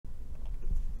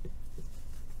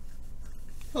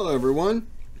Hello everyone,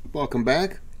 welcome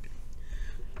back.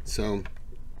 So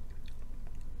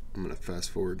I'm going to fast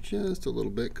forward just a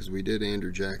little bit because we did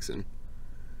Andrew Jackson.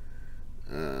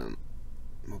 We'll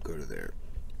go to there.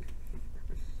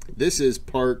 This is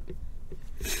part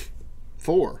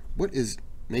 4. What is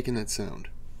making that sound?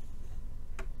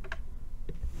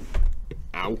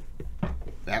 Ow.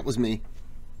 That was me.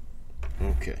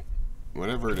 Okay.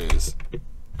 Whatever it is.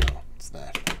 Oh, it's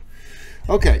that.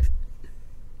 Okay.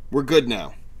 We're good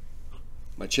now.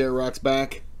 My chair rock's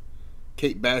back.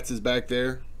 Kate Batts is back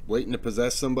there, waiting to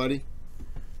possess somebody.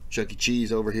 Chuck E.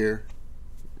 Cheese over here,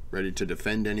 ready to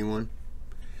defend anyone.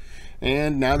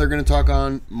 And now they're going to talk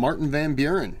on Martin Van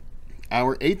Buren,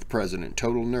 our 8th president,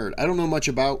 total nerd. I don't know much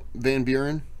about Van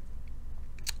Buren,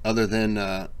 other than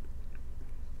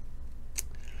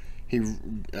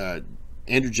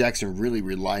Andrew Jackson really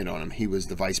relied on him. He was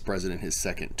the vice president his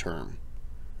 2nd term.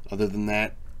 Other than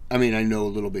that, I mean, I know a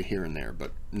little bit here and there,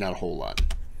 but not a whole lot.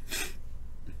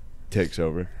 Takes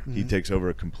over. Mm-hmm. He takes over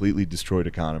a completely destroyed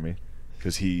economy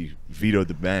because he vetoed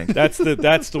the bank. That's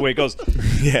the way it goes.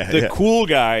 The cool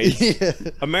guys. Yeah.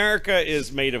 America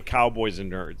is made of cowboys and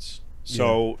nerds.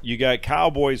 So you got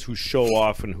cowboys who show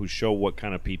off and who show what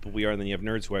kind of people we are, and then you have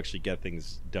nerds who actually get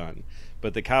things done.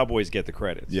 But the cowboys get the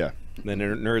credits. Yeah. And then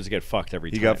nerds get fucked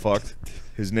every time. He got fucked.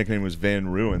 His nickname was Van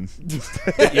Ruin.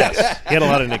 Yes. He had a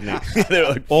lot of nicknames.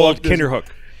 Like, Old Kinderhook.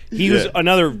 He was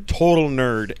another total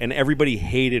nerd, and everybody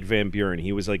hated Van Buren.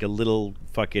 He was like a little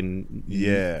fucking...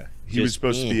 Yeah. He was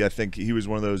supposed to be, I think, he was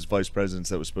one of those vice presidents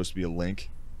that was supposed to be a link.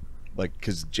 Like,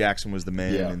 because Jackson was the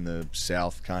man in the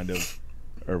South, kind of,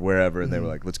 or wherever, and they were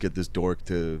like, let's get this dork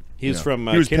to... He was from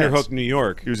Kinderhook, Pence. New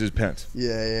York. He was his Pence.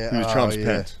 Yeah. He was Trump's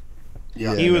Pence.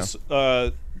 Yeah. He was...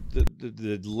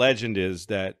 the legend is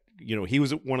that, you know, he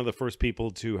was one of the first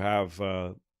people to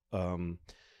have...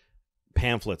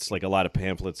 pamphlets, like a lot of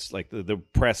pamphlets, like the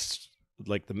press,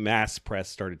 like the mass press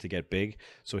started to get big.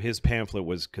 So his pamphlet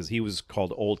was, because he was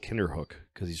called Old Kinderhook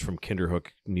because he's from Kinderhook,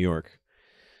 New York.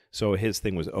 So his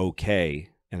thing was OK,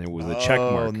 and it was a check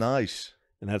mark. Oh, nice.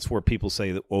 And that's where people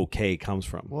say that OK comes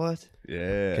from. What?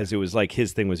 Yeah. Because it was like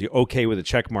his thing was you OK with a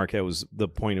check mark. That was the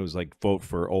point. It was like vote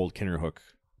for Old Kinderhook.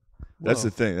 That's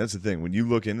the thing. That's the thing. When you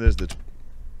look into this, that's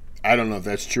I don't know if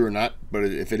that's true or not, but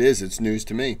if it is, it's news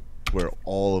to me. where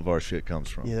all of our shit comes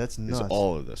from. Yeah, that's nuts. It's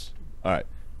all of this. All right.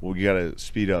 Well, you got to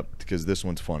speed up because this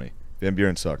one's funny. Van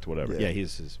Buren sucked, whatever. Yeah,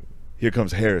 he's Here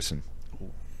comes Harrison.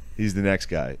 He's the next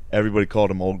guy. Everybody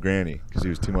called him Old Granny because he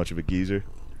was too much of a geezer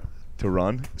to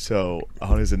run. So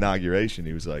on his inauguration,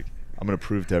 he was like, I'm going to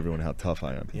prove to everyone how tough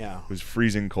I am. Yeah. It was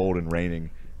freezing cold and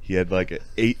raining. He had like an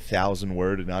 8,000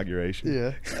 word inauguration.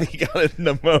 Yeah. He got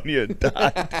pneumonia and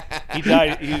died. he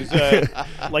died. He was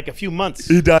like a few months.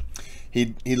 He died.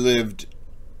 He lived,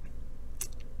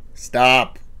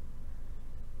 stop,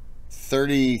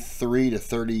 33 to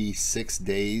 36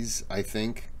 days, I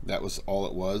think. That was all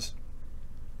it was.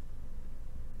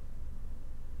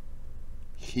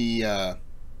 He was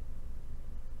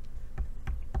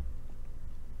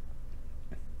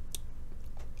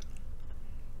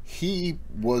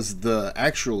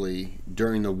actually,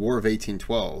 during the War of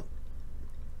 1812,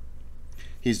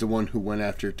 he's the one who went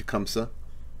after Tecumseh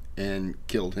and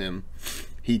killed him.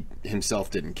 He himself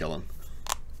didn't kill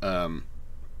him,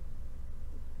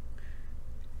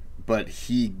 but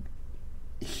he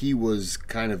was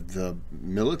kind of the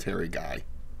military guy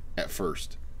at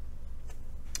first,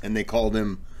 and they called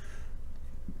him,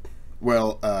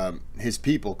 his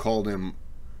people called him,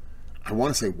 I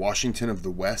want to say Washington of the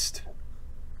West,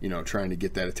 you know, trying to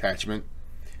get that attachment.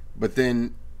 But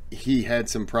then he had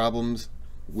some problems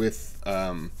with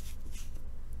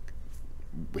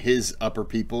his upper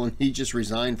people, and he just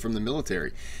resigned from the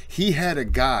military. He had a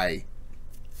guy,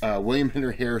 William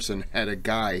Henry Harrison had a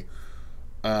guy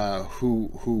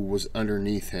who was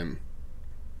underneath him.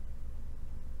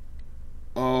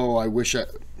 Oh, I wish I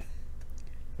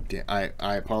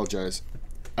apologize.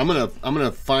 I'm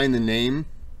gonna find the name,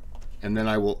 and then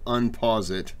I will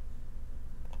unpause it.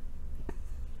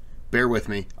 Bear with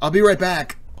me. I'll be right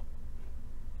back.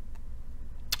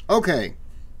 Okay.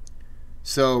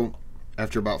 So,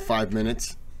 after about 5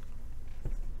 minutes,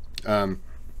 I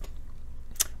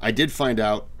did find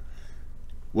out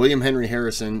William Henry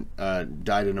Harrison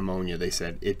died of pneumonia. They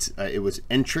said it was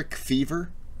enteric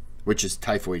fever, which is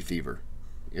typhoid fever,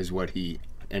 is what he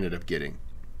ended up getting.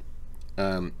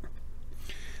 The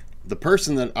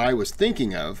person that I was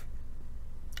thinking of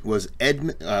was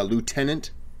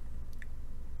Lieutenant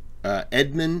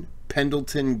Edmund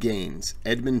Pendleton Gaines,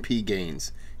 Edmund P.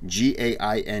 Gaines,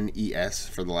 Gaines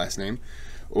for the last name,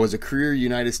 was a career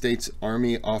United States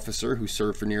Army officer who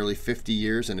served for nearly 50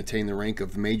 years and attained the rank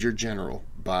of Major General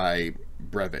by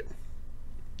brevet.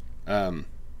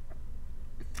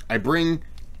 I bring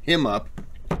him up,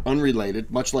 unrelated,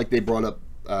 much like they brought up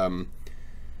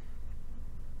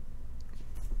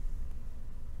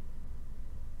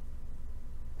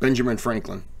Benjamin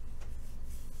Franklin.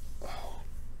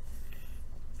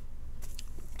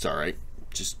 It's all right.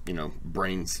 Just, you know,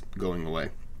 brains going away.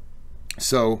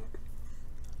 So,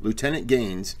 Lieutenant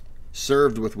Gaines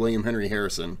served with William Henry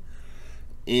Harrison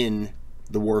in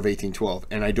the War of 1812.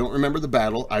 And I don't remember the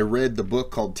battle. I read the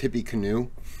book called Tippecanoe,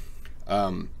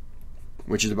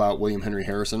 which is about William Henry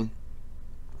Harrison.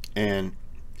 And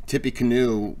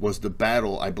Tippecanoe was the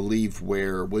battle, I believe,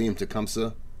 where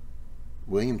Tecumseh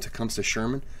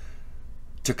Sherman?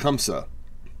 Tecumseh,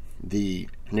 the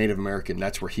Native American,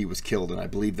 that's where he was killed. And I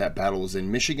believe that battle was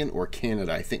in Michigan or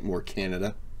Canada. I think more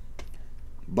Canada.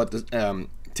 But the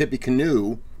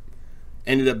Tippecanoe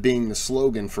ended up being the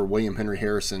slogan for William Henry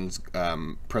Harrison's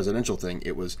presidential thing.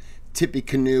 It was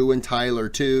Tippecanoe and Tyler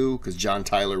too, because John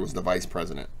Tyler was the vice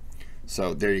president.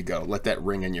 So there you go. Let that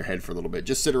ring in your head for a little bit.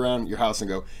 Just sit around your house and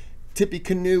go,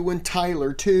 Tippecanoe and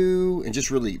Tyler too, and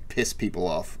just really piss people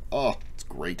off. Oh, it's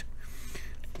great.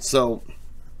 So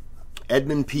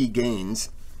Edmund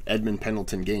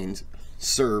Pendleton Gaines,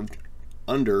 served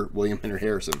under William Henry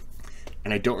Harrison.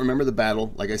 And I don't remember the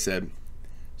battle, like I said.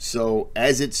 So,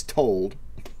 as it's told,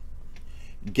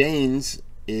 Gaines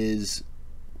is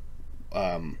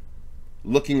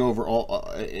looking over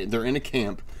all... they're in a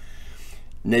camp.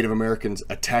 Native Americans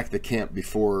attacked the camp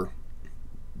before,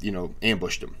 you know,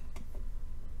 ambushed them.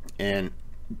 And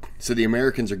so the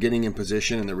Americans are getting in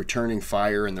position, and they're returning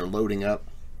fire, and they're loading up.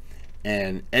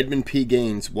 And Edmund P.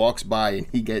 Gaines walks by, and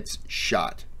he gets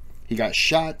shot. He got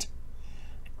shot,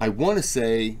 I want to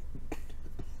say...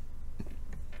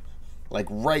 like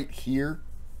right here,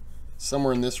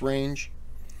 somewhere in this range.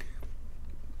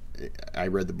 I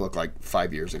read the book like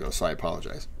 5 years ago, so I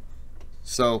apologize.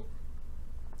 So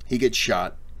he gets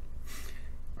shot,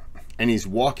 and he's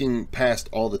walking past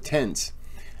all the tents,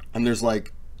 and there's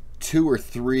like 2 or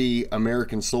 3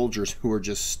 American soldiers who are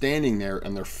just standing there,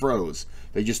 and they're froze.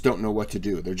 They just don't know what to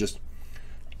do. They're just,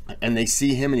 and they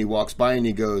see him, and he walks by, and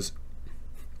he goes,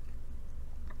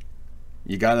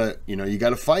 you gotta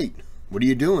fight. What are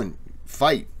you doing?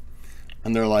 Fight.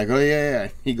 And they're like, oh yeah.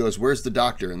 He goes, where's the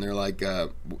doctor? And they're like,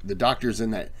 the doctor's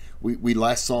in that, we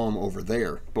last saw him over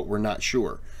there, but we're not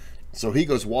sure. So he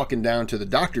goes walking down to the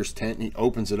doctor's tent, and he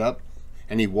opens it up,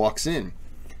 and he walks in.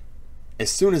 As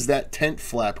soon as that tent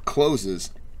flap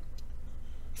closes,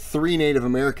 3 Native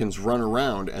Americans run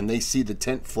around, and they see the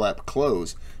tent flap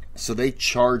close, so they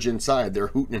charge inside. They're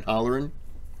hooting and hollering.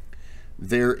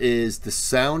 There is the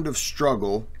sound of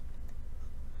struggle.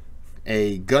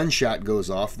 A gunshot goes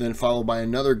off, then followed by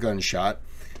another gunshot,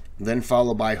 then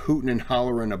followed by hooting and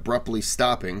hollering abruptly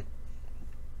stopping.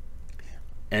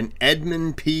 And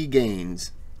Edmund P.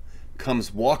 Gaines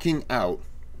comes walking out,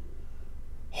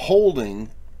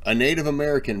 holding a Native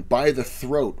American by the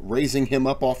throat, raising him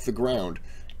up off the ground,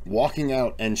 walking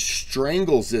out and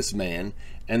strangles this man,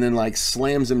 and then like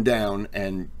slams him down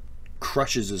and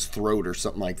crushes his throat or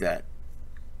something like that.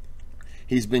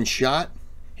 He's been shot,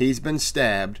 he's been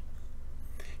stabbed.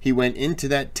 He went into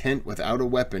that tent without a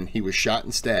weapon. He was shot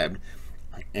and stabbed,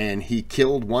 and he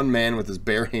killed one man with his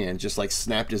bare hand, just like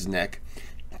snapped his neck,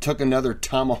 took another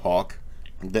tomahawk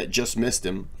that just missed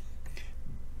him,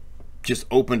 just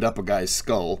opened up a guy's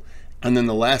skull, and then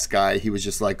the last guy, he was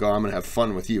just like, oh, I'm gonna have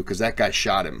fun with you, because that guy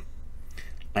shot him.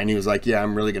 And he was like, yeah,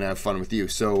 I'm really gonna have fun with you.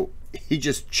 So he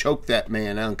just choked that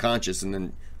man unconscious and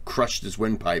then crushed his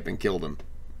windpipe and killed him.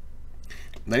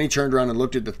 Then he turned around and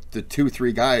looked at the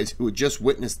 2-3 guys who had just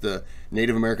witnessed the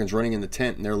Native Americans running in the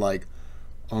tent, and they're like,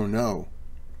 oh no,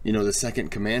 you know, the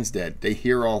second command's dead. They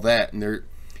hear all that, and they're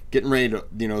getting ready to,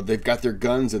 you know, they've got their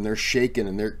guns, and they're shaking,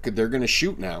 and they're going to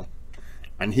shoot now.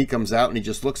 And he comes out, and he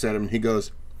just looks at him, and he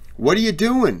goes, what are you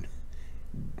doing?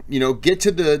 You know, get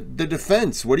to the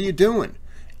defense. What are you doing?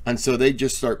 And so they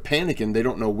just start panicking. They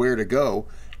don't know where to go.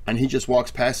 And he just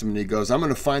walks past him, and he goes, I'm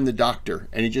going to find the doctor.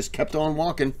 And he just kept on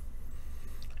walking.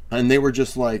 And they were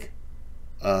just like,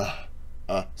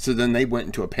 so then they went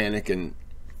into a panic, and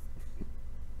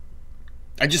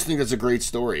I just think that's a great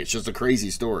story. It's just a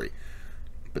crazy story.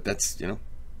 But that's, you know,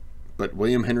 but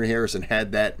William Henry Harrison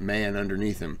had that man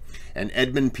underneath him. And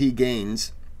Edmund P.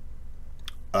 Gaines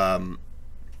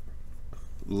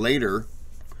later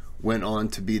went on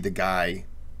to be the guy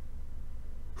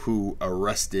who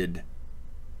arrested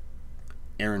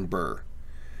Aaron Burr.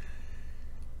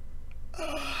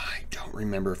 I don't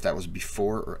remember if that was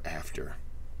before or after.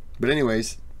 But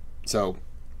anyways, so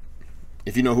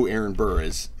if you know who Aaron Burr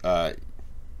is,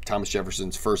 Thomas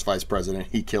Jefferson's first vice president.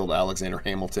 He killed Alexander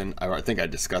Hamilton. I think I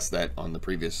discussed that on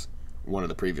one of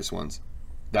the previous ones.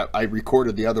 That I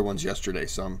recorded the other ones yesterday,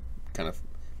 so I'm going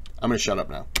to shut up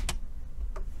now.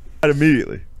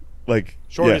 Immediately, like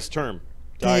Shortest term.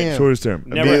 Died. Shortest term.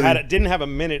 Didn't have a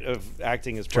minute of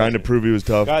acting as trying to president. prove he was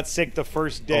tough. Got sick the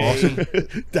first day.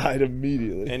 Died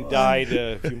immediately. And died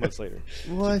a few months later.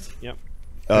 What? Yep.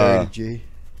 G.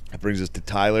 That brings us to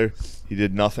Tyler. He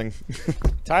did nothing.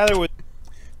 Tyler was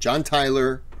John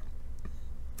Tyler,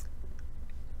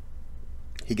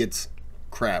 he gets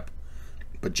crap.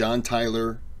 But John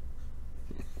Tyler,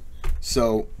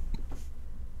 so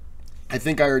I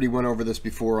think I already went over this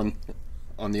before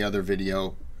on the other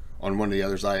video, on one of the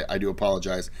others. I do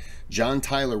apologize. John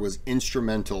Tyler was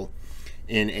instrumental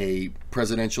in a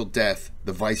presidential death.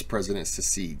 The vice president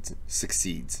succeeds.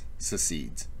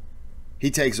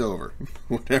 He takes over,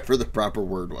 whatever the proper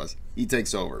word was. He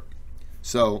takes over.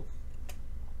 So,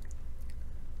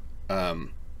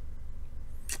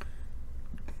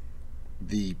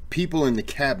 the people in the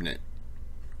cabinet,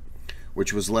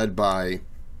 which was led by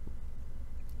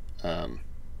I'm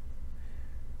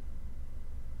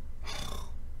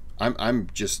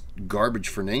just garbage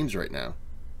for names right now.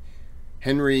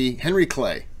 Henry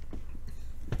Clay.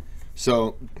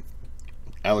 So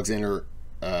Alexander,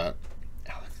 am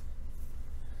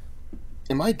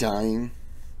I dying?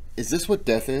 Is this what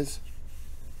death is?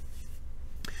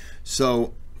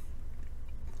 So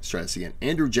let's try this again.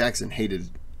 Andrew Jackson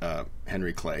hated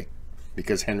Henry Clay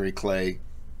because Henry Clay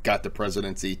got the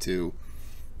presidency to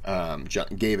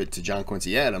gave it to John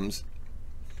Quincy Adams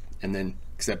and then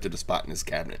accepted a spot in his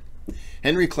cabinet.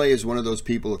 Henry Clay is one of those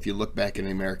people, if you look back in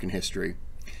American history,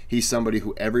 he's somebody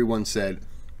who everyone said,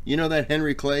 you know that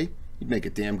Henry Clay? He'd make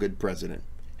a damn good president.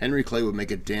 Henry Clay would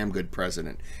make a damn good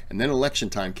president. And then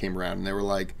election time came around and they were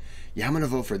like, yeah, I'm going to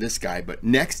vote for this guy, but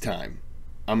next time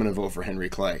I'm going to vote for Henry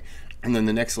Clay. And then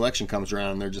the next election comes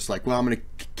around and they're just like, well, I'm going to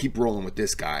keep rolling with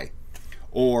this guy.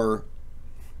 Or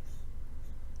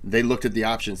they looked at the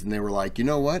options and they were like, you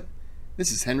know what?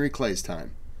 This is Henry Clay's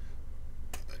time.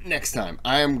 Next time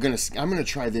I'm gonna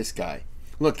try this guy.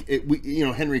 Look,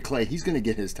 Henry Clay, he's gonna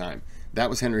get his time. That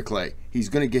was Henry Clay. He's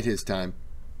gonna get his time.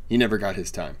 He never got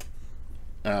his time.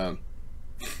 But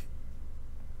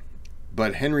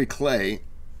Henry Clay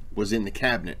was in the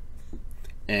cabinet,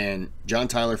 and John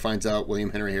Tyler finds out William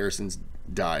Henry Harrison's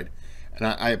died. And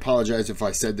I apologize if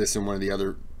I said this in one of the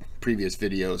other previous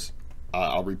videos.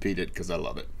 I'll repeat it because I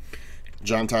love it.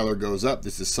 John Tyler goes up.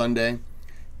 This is Sunday.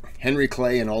 Henry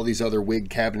Clay and all these other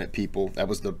Whig cabinet people, that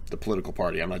was the political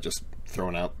party. I'm not just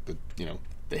throwing out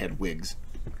they had Whigs.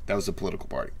 That was the political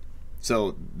party.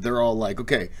 So they're all like,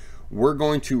 okay, we're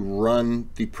going to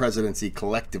run the presidency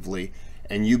collectively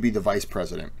and you be the vice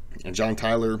president. And John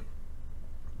Tyler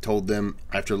told them,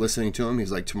 after listening to him,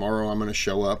 he's like, tomorrow I'm going to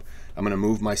show up. I'm going to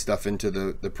move my stuff into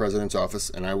the president's office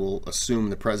and I will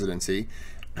assume the presidency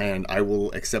and I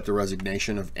will accept the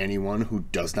resignation of anyone who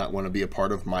does not want to be a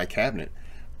part of my cabinet.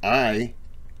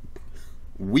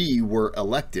 We were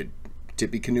elected.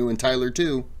 Tippecanoe and Tyler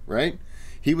too, right?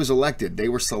 He was elected. They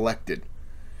were selected.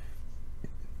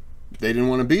 They didn't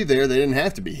want to be there. They didn't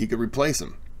have to be. He could replace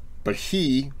him. But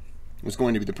he was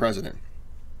going to be the president.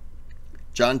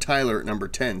 John Tyler at number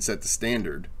 10 set the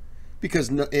standard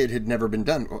because it had never been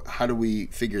done. How do we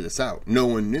figure this out? No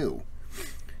one knew.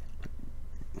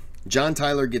 John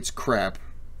Tyler gets crap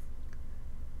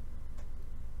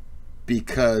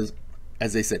because,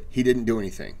 as they said, he didn't do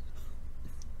anything.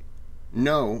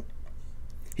 No,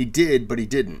 he did, but he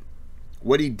didn't.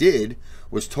 What he did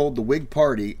was told the Whig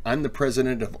Party, I'm the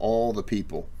president of all the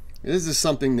people. This is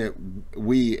something that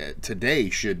we today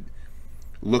should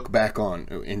look back on.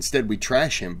 Instead, we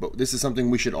trash him, but this is something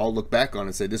we should all look back on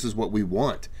and say, this is what we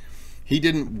want. He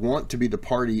didn't want to be the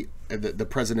party, the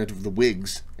president of the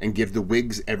Whigs and give the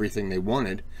Whigs everything they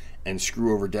wanted and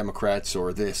screw over Democrats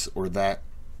or this or that.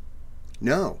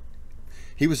 No.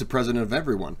 He was the president of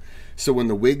everyone. So when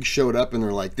the Whigs showed up and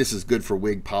they're like, this is good for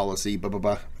Whig policy, blah, blah,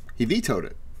 blah, he vetoed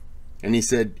it. And he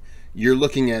said, you're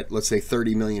looking at, let's say,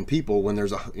 30 million people when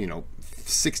there's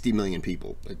 60 million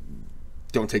people.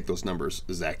 Don't take those numbers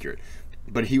as accurate.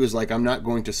 But he was like, I'm not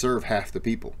going to serve half the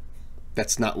people.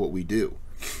 That's not what we do.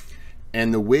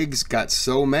 And the Whigs got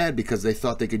so mad because they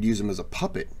thought they could use him as a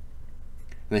puppet.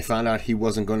 And they found out he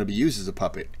wasn't going to be used as a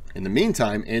puppet. In the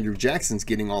meantime, Andrew Jackson's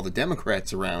getting all the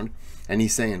Democrats around, and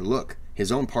he's saying, look,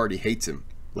 his own party hates him.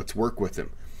 Let's work with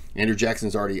him. Andrew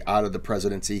Jackson's already out of the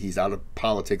presidency. He's out of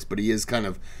politics, but he is kind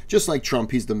of, just like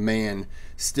Trump, he's the man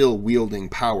still wielding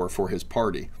power for his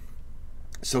party.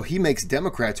 So he makes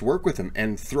Democrats work with him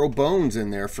and throw bones in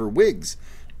there for Whigs.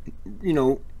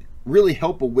 really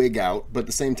help a Whig out, but at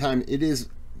the same time, it is,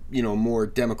 more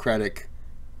Democratic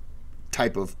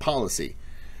type of policy.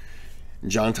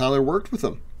 John Tyler worked with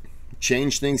him,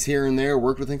 changed things here and there,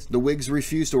 worked with things. The Whigs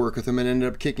refused to work with him and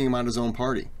ended up kicking him out of his own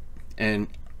party. And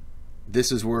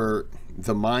this is where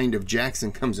the mind of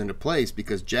Jackson comes into place,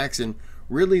 because Jackson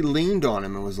really leaned on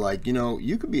him and was like,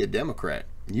 you could be a Democrat.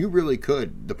 You really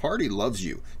could. The party loves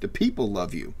you. The people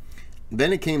love you.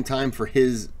 Then it came time for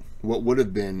what would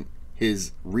have been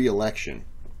his re-election,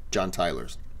 John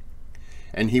Tyler's.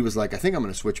 And he was like, I think I'm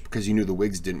going to switch, because he knew the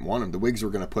Whigs didn't want him. The Whigs were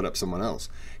going to put up someone else.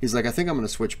 He's like, I think I'm going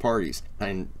to switch parties.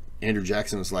 And Andrew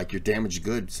Jackson was like, you're damaged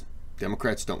goods.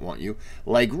 Democrats don't want you.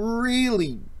 Like,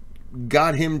 really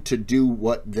got him to do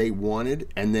what they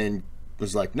wanted, and then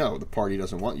was like, no, the party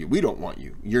doesn't want you. We don't want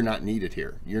you. You're not needed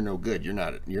here. You're no good. You're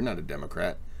not a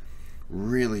Democrat.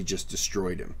 Really just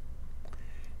destroyed him.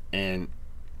 And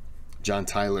John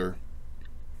Tyler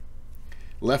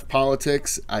left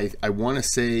politics. I want to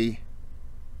say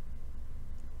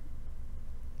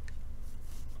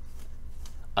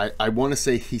I want to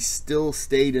say he still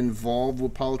stayed involved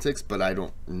with politics, but I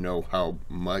don't know how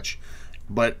much.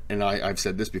 But, and I've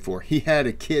said this before, he had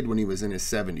a kid when he was in his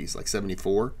 70s, like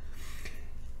 74.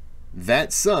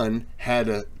 That son had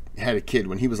a kid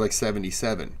when he was like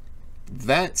 77.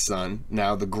 That son,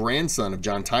 now the grandson of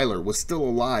John Tyler, was still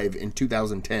alive in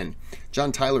 2010.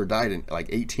 John Tyler died in like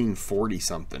 1840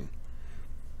 something.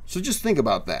 So just think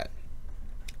about that.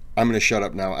 I'm going to shut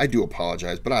up now. I do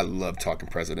apologize, but I love talking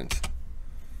presidents.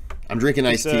 I'm drinking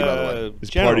iced tea, by the way. His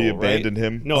General, party abandoned right?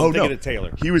 him. No, I'm thinking of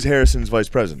Taylor. He was Harrison's vice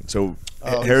president. So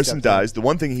Harrison stepped down. dies. The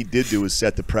one thing he did do was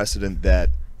set the precedent that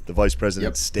the vice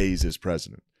president Yep. stays as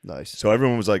president. Nice. So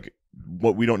everyone was like,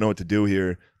 "What? We don't know what to do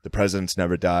here. The president's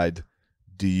never died.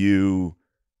 Do you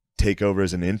take over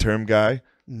as an interim guy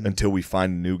until we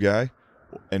find a new guy?"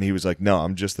 And he was like, "No,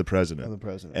 I'm just the president." I'm the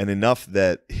president. And enough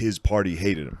that his party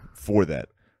hated him for that.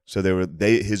 So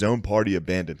his own party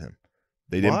abandoned him.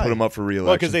 They didn't Why? put him up for re-election.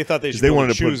 Well, because they thought they should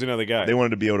wanted to choose another guy. They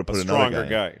wanted to be able to put a another stronger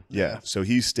guy. guy. Yeah. So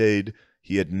he stayed.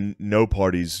 He had no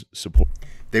party's support.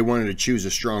 They wanted to choose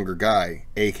a stronger guy,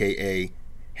 a.k.a.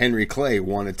 Henry Clay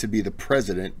wanted to be the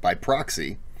president by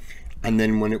proxy. And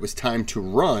then when it was time to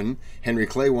run, Henry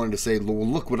Clay wanted to say, well,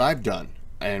 look what I've done,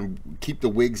 and keep the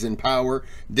Whigs in power.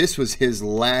 This was his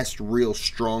last real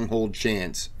stronghold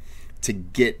chance to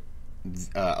get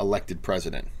elected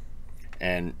president.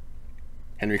 And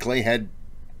Henry Clay had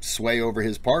sway over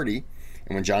his party,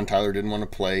 and when John Tyler didn't want to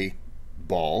play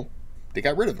ball, they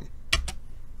got rid of him.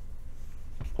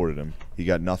 Supported him. He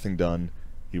got nothing done.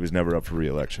 He was never up for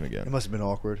re-election again. It must have been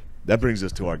awkward. That brings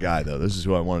us to our guy, though. This is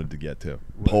who I wanted to get to.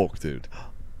 Polk, dude.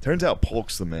 Turns out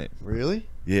Polk's the man. Really?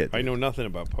 Yeah. I know nothing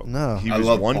about Pope. No. He I was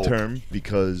love one Polk. term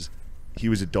because he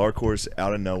was a dark horse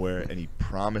out of nowhere, and he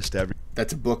promised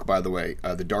That's a book, by the way,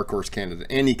 The Dark Horse Candidate,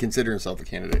 and he considered himself a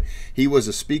candidate. He was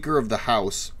a Speaker of the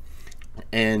House,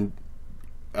 and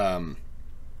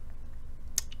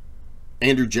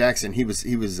Andrew Jackson, he was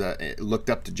looked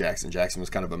up to Jackson. Jackson was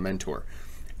kind of a mentor,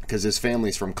 because his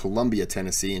family's from Columbia,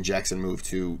 Tennessee, and Jackson moved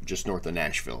to just north of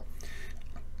Nashville.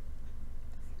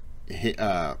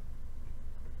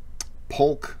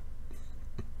 Polk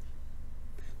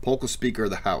was Speaker of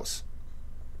the House,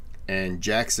 and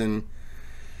Jackson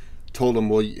told him,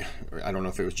 well, I don't know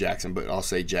if it was Jackson, but I'll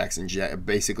say Jackson.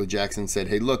 Basically, Jackson said,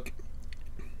 hey, look,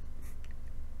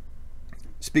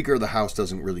 Speaker of the House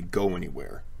doesn't really go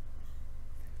anywhere.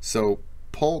 So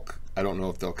Polk, I don't know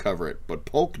if they'll cover it, but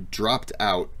Polk dropped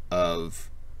out of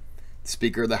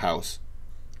Speaker of the House,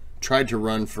 tried to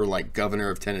run for like governor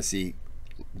of Tennessee,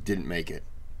 didn't make it.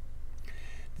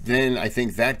 Then I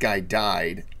think that guy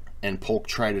died, and Polk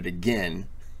tried it again,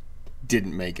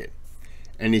 didn't make it.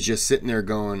 And he's just sitting there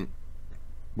going,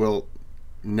 well,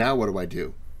 now what do I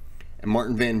do? And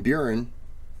Martin Van Buren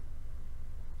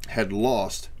had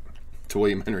lost to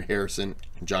William Henry Harrison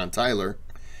and John Tyler,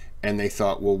 and they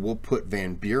thought, well, we'll put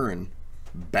Van Buren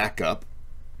back up,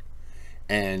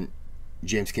 and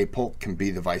James K. Polk can be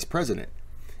the vice president.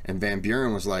 And Van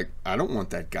Buren was like, I don't want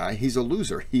that guy. He's a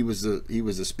loser. He was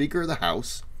the Speaker of the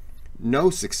House.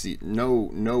 No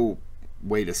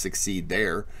way to succeed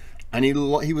there. And he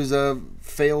was a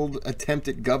failed attempt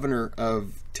at governor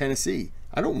of Tennessee.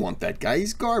 I don't want that guy.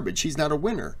 He's garbage. He's not a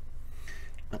winner.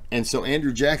 And so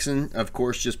Andrew Jackson, of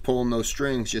course, just pulling those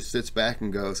strings, just sits back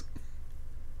and goes,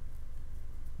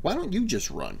 why don't you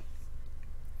just run?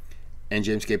 And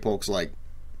James K. Polk's like,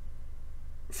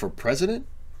 for president?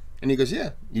 And he goes,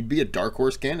 yeah, you'd be a dark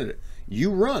horse candidate.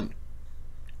 You run.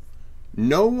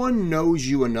 No one knows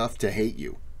you enough to hate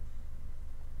you.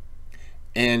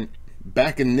 And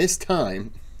back in this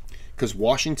time, because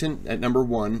Washington at number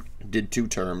 1 did 2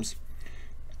 terms.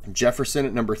 Jefferson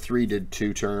at number 3 did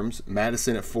 2 terms.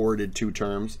 Madison at 4 did 2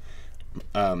 terms.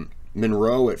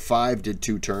 Monroe at 5 did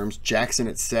 2 terms. Jackson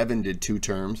at 7 did 2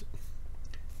 terms.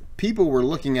 People were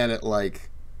looking at it like,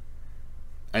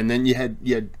 and then you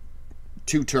had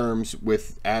 2 terms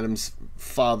with Adams'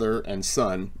 father and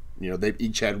son. They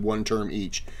each had 1 term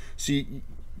each. So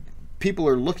people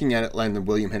are looking at it like the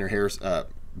William Henry Harris,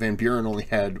 Van Buren only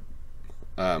had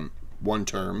 1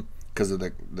 term because of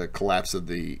the collapse of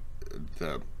the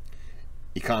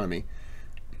economy.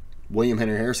 William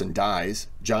Henry Harrison dies.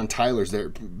 John Tyler's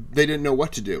there. They didn't know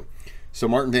what to do. So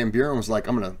Martin Van Buren was like,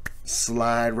 I'm going to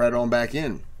slide right on back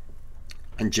in.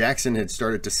 And Jackson had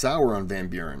started to sour on Van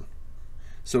Buren.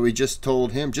 So he just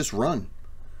told him, just run.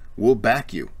 We'll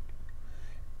back you.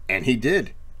 And he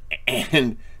did.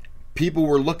 And people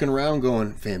were looking around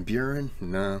going, Van Buren?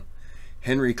 No.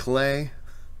 Henry Clay?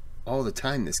 All the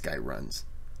time this guy runs.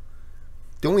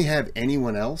 Don't we have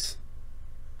anyone else?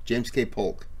 James K.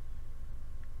 Polk.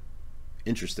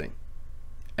 Interesting.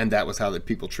 And that was how the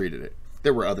people treated it.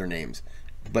 There were other names.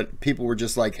 But people were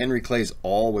just like, Henry Clay's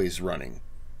always running.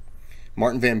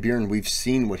 Martin Van Buren, we've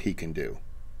seen what he can do.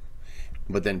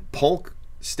 But then Polk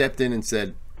stepped in and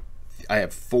said, I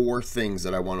have 4 things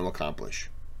that I want to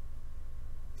accomplish.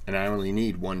 And I only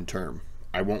need 1 term.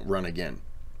 I won't run again.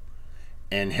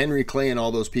 And Henry Clay and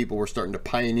all those people were starting to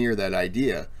pioneer that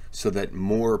idea so that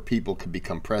more people could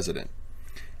become president.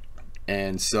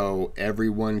 And so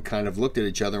everyone kind of looked at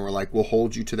each other and were like, we'll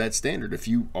hold you to that standard. If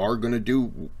you are going to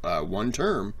do 1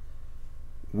 term,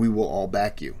 we will all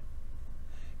back you.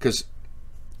 Because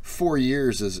 4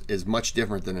 years is much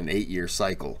different than an 8-year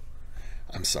cycle.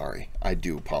 I'm sorry. I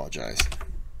do apologize.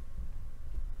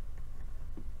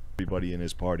 Everybody in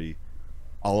his party,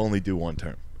 I'll only do 1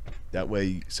 term. That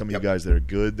way, some of you guys that are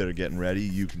good, that are getting ready,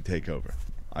 you can take over.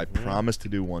 I promise to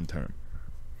do 1 term.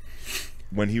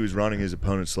 When he was running, his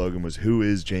opponent's slogan was, who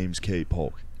is James K.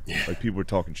 Polk? Yeah. Like, people were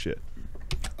talking shit.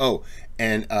 Oh,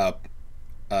 and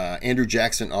Andrew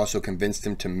Jackson also convinced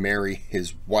him to marry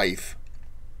his wife.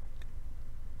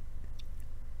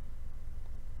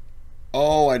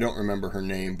 Oh, I don't remember her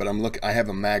name, but I have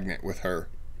a magnet with her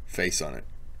face on it.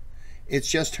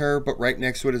 It's just her, but right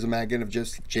next to it is a magnet of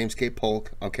just James K.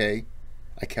 Polk, okay?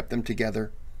 I kept them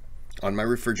together on my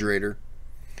refrigerator.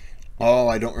 Oh,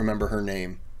 I don't remember her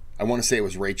name. I want to say it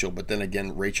was Rachel, but then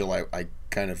again, Rachel, I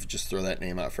kind of just throw that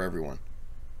name out for everyone.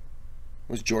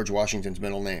 What was George Washington's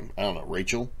middle name? I don't know.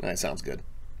 Rachel? That sounds good.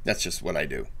 That's just what I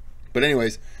do. But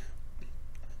anyways,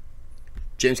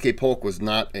 James K. Polk was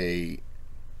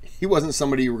he wasn't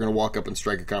somebody you were going to walk up and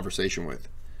strike a conversation with.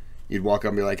 You'd walk up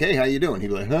and be like, hey, how you doing? He'd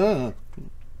be like,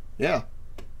 yeah.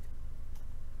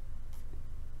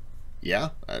 Yeah?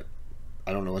 I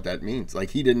don't know what that means. Like,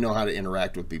 he didn't know how to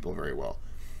interact with people very well.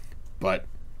 But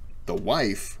the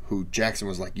wife, who Jackson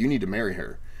was like, you need to marry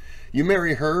her. You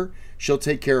marry her, she'll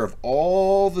take care of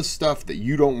all the stuff that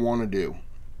you don't want to do.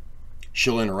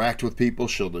 She'll interact with people.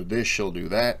 She'll do this. She'll do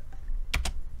that.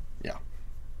 Yeah.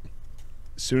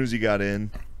 As soon as he got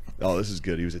in, oh, this is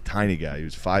good. He was a tiny guy. He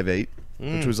was 5'8",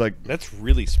 which was like... That's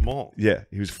really small. Yeah,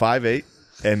 he was 5'8",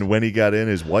 and when he got in,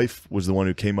 his wife was the one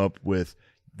who came up with,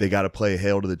 they got to play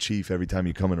Hail to the Chief every time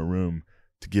you come in a room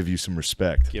to give you some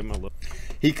respect. Give him a look.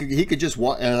 He could just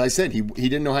walk, and as I said, he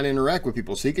didn't know how to interact with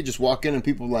people, so he could just walk in and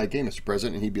people were like, hey, Mr.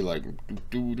 President, and he'd be like,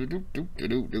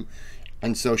 do.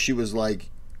 And so she was like,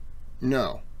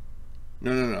 no.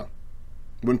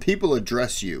 When people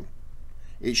address you,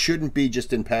 it shouldn't be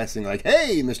just in passing like,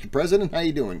 hey, Mr. President, how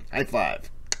you doing? High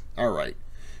five. All right.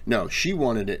 No, she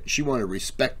wanted it. She wanted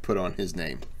respect put on his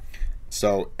name.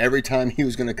 So every time he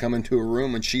was going to come into a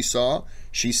room and she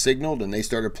signaled, and they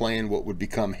started playing what would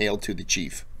become Hail to the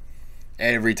Chief.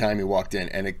 Every time he walked in,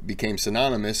 and it became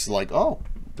synonymous like, oh,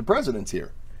 the president's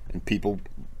here. And people,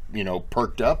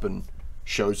 perked up and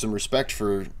showed some respect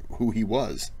for who he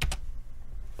was.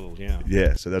 Oh, yeah.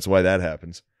 Yeah, so that's why that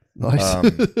happens. Nice.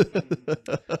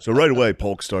 So right away,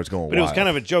 Polk starts going But it was wild. kind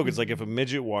of a joke. It's like if a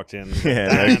midget walked in. Yeah,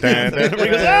 Everybody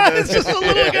goes, it's just a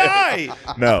little guy.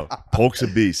 No, Polk's a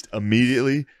beast.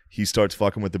 Immediately, he starts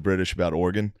fucking with the British about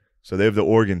Oregon. So they have the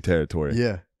Oregon Territory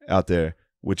Yeah. out there,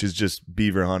 which is just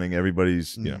beaver hunting.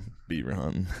 Everybody's, beaver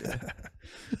hunting.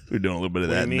 We're doing a little bit of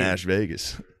What do that you in mean? Nash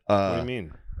Vegas. What do you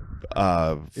mean?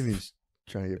 It means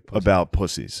trying to get pussy. About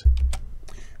pussies.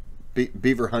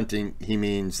 Beaver hunting, he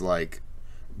means like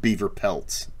beaver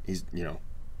pelts. He's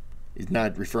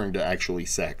not referring to actually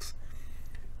sex.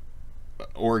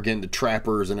 Oregon, the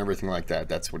trappers and everything like that.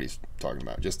 That's what he's talking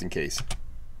about, just in case.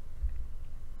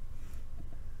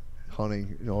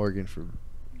 hunting in Oregon for.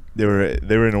 They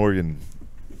were in Oregon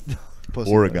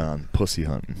Oregon, pussy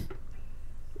hunting.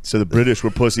 So the British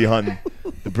were pussy hunting.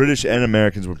 The British and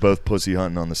Americans were both pussy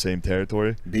hunting on the same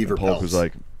territory. Beaver Polk pelts. was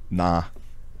like, nah,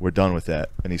 we're done with that.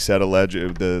 And he said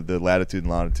the latitude and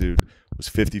longitude was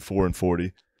 54 and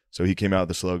 40. So he came out with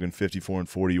the slogan 54 and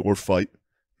 40 or fight.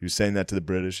 He was saying that to the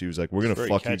British. He was like, we're going to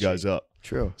fuck catchy. you guys up.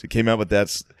 True. So he came out with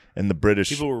that. And the British.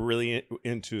 People were really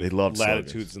into They loved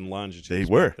latitudes slogans. and longitudes. They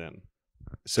were. back then.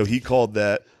 So he called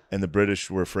that, and the British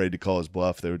were afraid to call his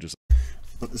bluff. They were just.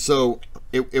 So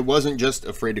it wasn't just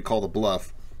afraid to call the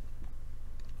bluff.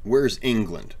 Where's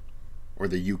England? Or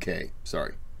the UK,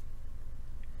 sorry.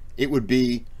 It would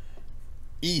be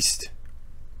east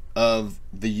of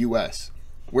the US.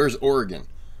 Where's Oregon?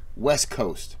 West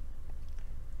Coast.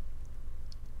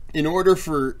 In order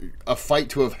for a fight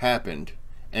to have happened,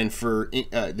 and for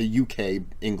the UK,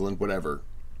 England, whatever,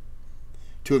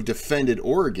 to have defended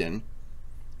Oregon,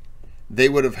 they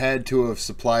would have had to have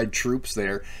supplied troops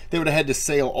there. They would have had to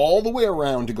sail all the way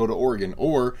around to go to Oregon,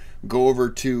 or go over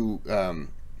to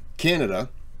Canada,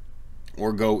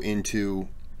 or go into,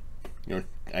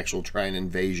 actual try an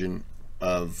invasion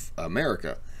of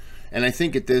America. And I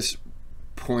think at this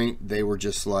point they were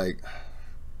just like,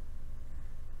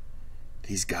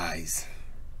 these guys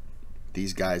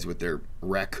with their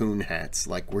raccoon hats,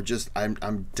 like,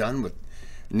 I'm done with.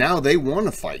 Now they want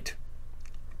to fight.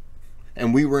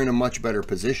 And we were in a much better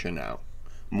position now,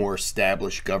 more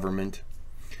established government,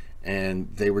 and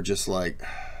they were just like,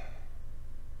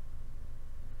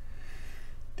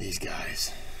 these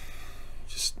guys,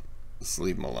 just let's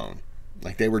leave them alone.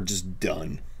 Like, they were just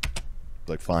done.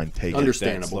 Like, fine, take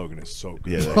Understandable. That slogan is so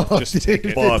good. it. Yeah, Just take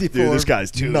it. fuck, dude, this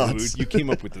guy's Dude, nuts. you came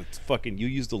up with the fucking. You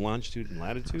used the longitude and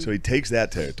latitude. So he takes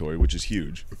that territory, which is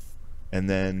huge, and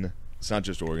then it's not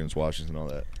just Oregon, it's Washington, and all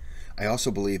that. I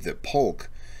also believe that Polk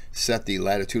set the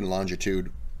latitude and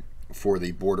longitude for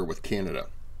the border with Canada.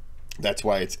 That's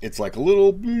why it's like a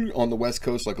little on the west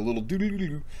coast, like a little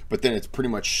doo-doo-doo-doo, but then it's pretty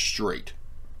much straight,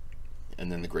 and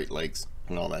then the Great Lakes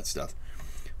and all that stuff.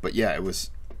 But yeah,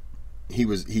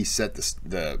 he set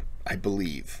the I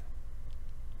believe.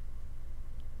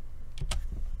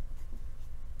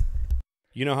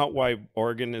 You know why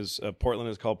Oregon is Portland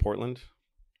is called Portland?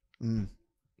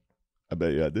 I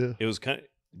bet you I do. It was kind of.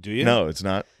 Do you? No, it's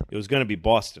not. It was going to be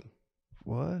Boston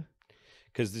What?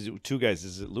 because there's two guys.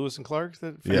 Is it Lewis and Clark?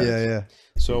 That Yeah. Yeah.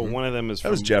 So one of them is That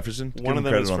from was Jefferson. Give One of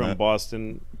him them is credit on from that.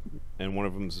 Boston, and one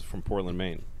of them is from Portland,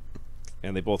 Maine.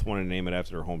 And they both wanted to name it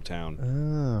after their hometown.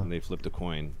 Oh. And they flipped a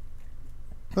coin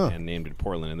Huh. and named it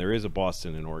Portland. And there is a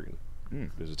Boston in Oregon.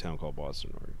 There's a town called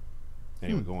Boston, Oregon.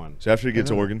 Anyway, go on. So after he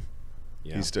gets Oregon,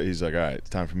 Yeah. he's like, all right, it's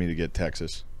time for me to get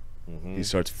Texas. Mhm. He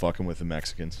starts fucking with the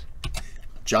Mexicans.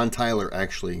 John Tyler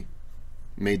actually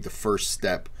made the first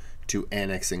step to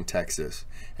annexing Texas,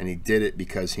 and he did it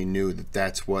because he knew that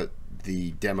that's what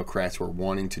the Democrats were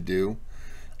wanting to do,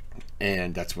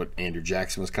 and that's what Andrew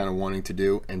Jackson was kind of wanting to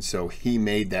do, and so he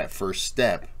made that first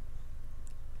step,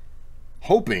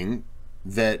 hoping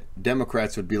that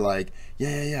Democrats would be like,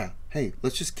 yeah, hey,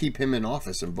 let's just keep him in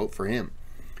office and vote for him.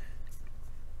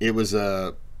 It was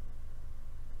a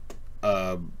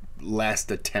last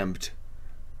attempt,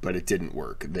 but it didn't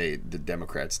work. The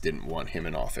Democrats didn't want him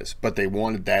in office, but they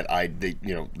wanted that.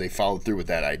 They followed through with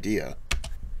that idea.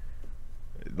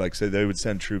 Like, say they would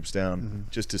send troops down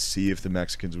just to see if the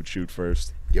Mexicans would shoot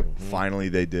first. Yep. Finally,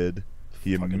 they did.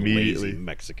 He Fucking immediately. lazy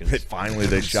Mexicans. Finally,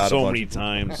 they shot so a bunch many of-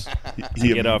 times He-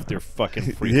 to get off their fucking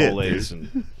Yeah, frijoles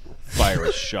and fire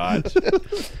a shot.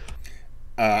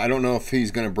 I don't know if he's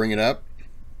going to bring it up,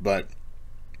 but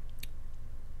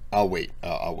I'll wait.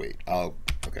 I'll wait.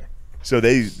 Okay. So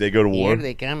they go to war. Here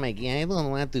they come again. I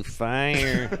don't want to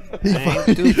fire. He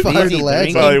I'm too fired busy the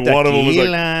last drinking Probably one of them was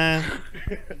like-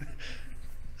 tequila.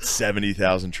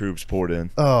 70,000 troops poured in.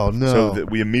 Oh no. So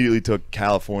we immediately took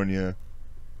California,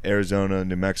 Arizona,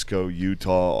 New Mexico,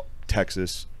 Utah,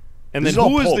 Texas. And This then is all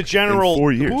who was Polk the in general?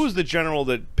 4 years. Who was the general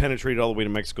that penetrated all the way to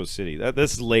Mexico City?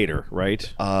 This is later,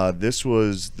 right? This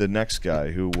was the next guy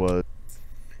who was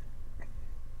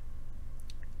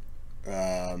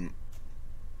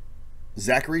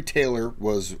Zachary Taylor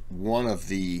was one of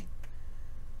the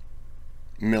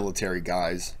military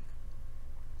guys.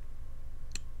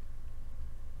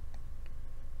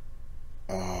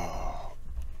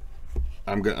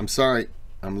 I'm sorry.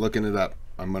 I'm looking it up.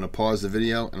 I'm going to pause the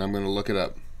video and I'm going to look it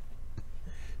up.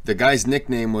 The guy's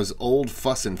nickname was Old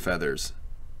Fussin' Feathers.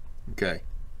 Okay.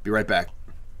 Be right back.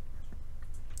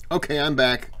 Okay, I'm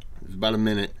back. It was about a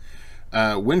minute.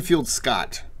 Winfield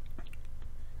Scott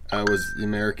was the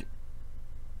American...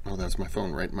 Oh, that's my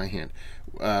phone right in my hand.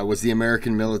 Was the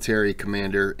American military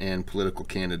commander and political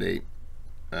candidate.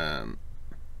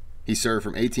 He served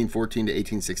from 1814 to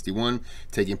 1861,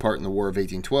 taking part in the War of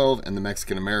 1812 and the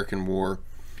Mexican-American War,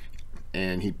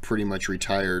 and he pretty much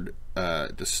retired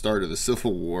at the start of the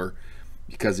Civil War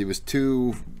because he was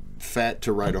too fat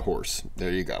to ride a horse.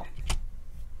 There you go.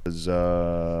 Was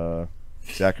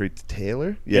Zachary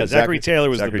Taylor? Yeah, Zachary Taylor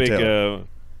was Zachary the big Taylor.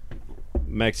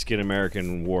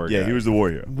 Mexican-American war guy. Yeah, he was the war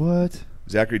hero. What?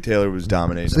 Zachary Taylor was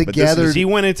dominating. So they but this is- gathered- He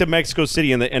went into Mexico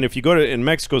City, and if you go to in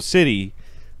Mexico City,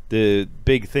 the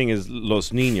big thing is Los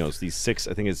Niños. These 6,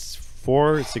 I think it's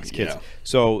 4 or 6 kids. Yeah.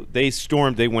 So they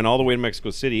stormed. They went all the way to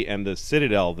Mexico City, and the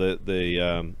citadel, the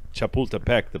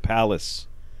Chapultepec, the palace.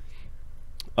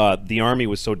 The army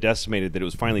was so decimated that it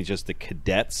was finally just the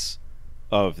cadets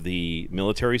of the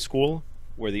military school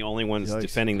were the only ones Yikes.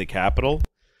 defending the capital,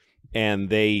 and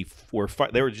they were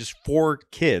just 4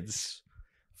 kids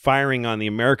firing on the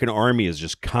American army is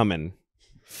just coming.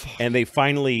 And they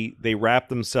wrapped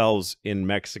themselves in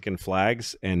Mexican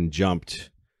flags and jumped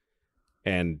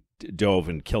and dove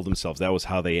and killed themselves. That was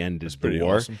how they ended the pretty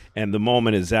war. awesome. And the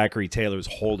moment is Zachary Taylor was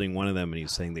holding one of them, and he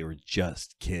was saying they were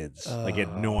just kids. Like, he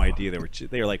had no idea they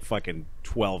were like fucking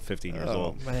 12, 15 years Oh,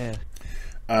 old. man.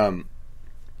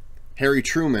 Harry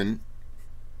Truman.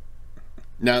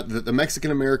 Now, the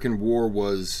Mexican-American War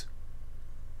was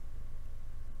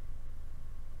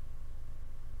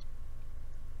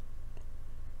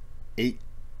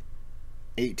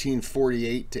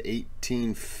 1848 to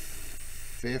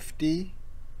 1850.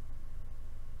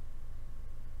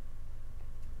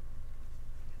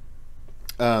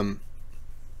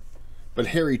 But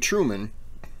Harry Truman,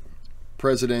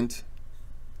 president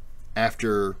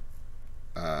after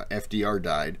FDR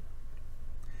died,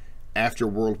 after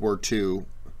World War II,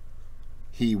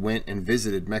 he went and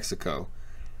visited Mexico.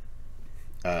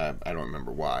 I don't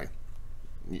remember why.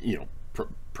 You know,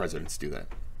 presidents do that.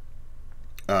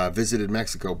 Visited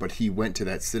Mexico, but he went to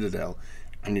that citadel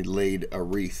and he laid a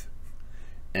wreath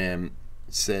and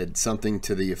said something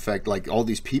to the effect, like, all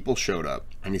these people showed up,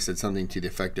 and he said something to the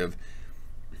effect of,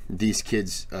 these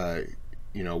kids,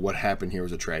 you know, what happened here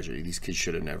was a tragedy. These kids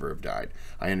should have never have died.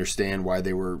 I understand why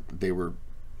they were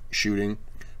shooting,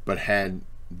 but had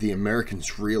the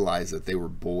Americans realized that they were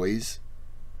boys,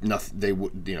 nothing, they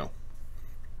would, you know,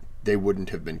 they wouldn't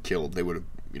have been killed. They would have,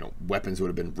 you know, weapons would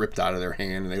have been ripped out of their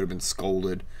hand, and they would have been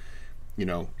scolded, you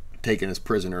know, taken as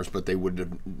prisoners, but they would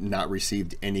have not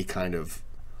received any kind of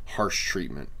harsh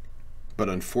treatment. But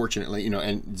unfortunately, you know,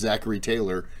 and Zachary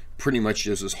Taylor pretty much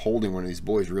just was holding one of these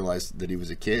boys, realized that he was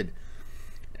a kid,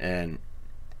 and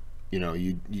you know,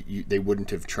 they wouldn't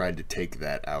have tried to take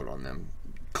that out on them.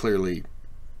 Clearly,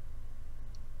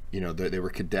 you know, they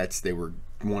were cadets. They were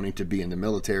wanting to be in the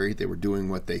military. They were doing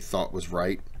what they thought was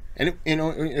right, and it, you know,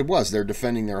 it was. They're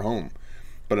defending their home,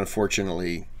 but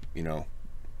unfortunately, you know,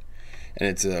 and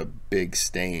it's a big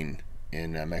stain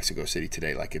in Mexico City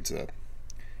today. Like, it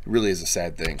really is a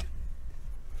sad thing.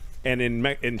 And in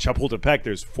Chapultepec,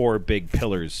 there's 4 big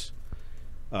pillars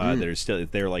that are still,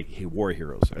 they're like war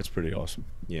heroes. That's pretty awesome.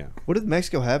 Yeah. What did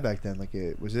Mexico have back then? Like,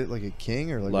 was it like a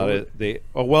king or like A lot of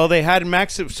they had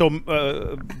massive. So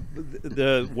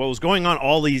what was going on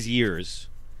all these years?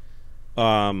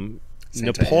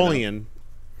 Napoleon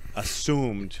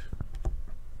assumed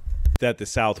that the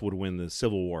South would win the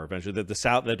Civil War eventually. That the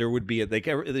South, that there would be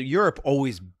Europe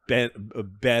always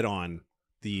bet on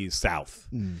the South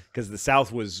because the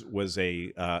South was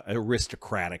a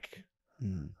aristocratic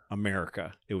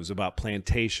America. It was about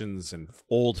plantations and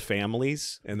old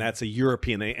families, and that's a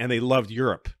European, and they loved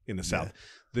Europe in the South.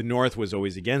 The North was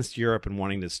always against Europe and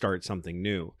wanting to start something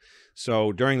new.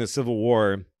 So during the Civil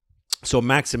War, so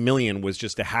Maximilian was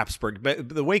just a Habsburg. But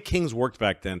the way kings worked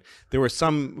back then, there were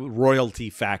some royalty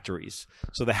factories.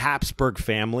 So the Habsburg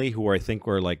family, who I think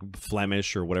were like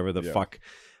Flemish or whatever the fuck,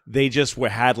 they just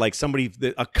had like somebody,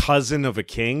 a cousin of a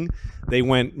king. They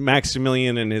went,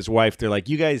 Maximilian and his wife, they're like,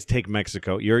 you guys take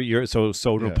Mexico.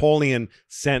 So Napoleon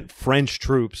sent French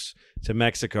troops to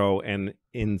Mexico and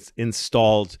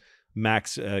installed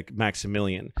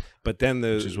Maximilian. But then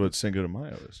Which is what Cinco de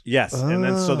Mayo is. Yes, and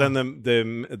then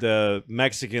the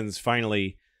Mexicans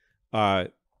finally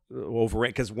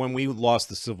overran, because when we lost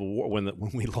the Civil War, when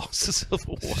we lost the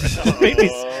Civil War,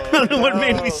 I don't know what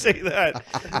made me say that.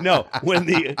 No,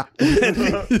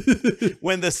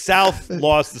 when the South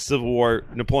lost the Civil War,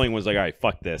 Napoleon was like, all right,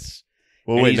 fuck this.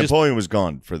 Well, And wait, he just- Napoleon was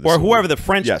gone for this. Or whoever the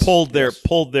French Yes, pulled their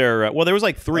well, there was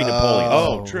like 3 Napoleons.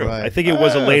 Oh, true. Right. I think it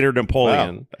was a later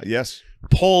Napoleon. Wow. Yes.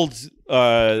 Pulled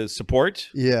support,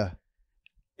 Yeah.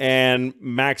 and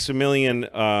Maximilian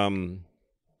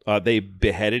They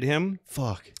beheaded him.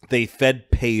 Fuck. They fed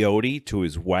peyote to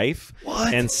his wife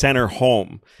and sent her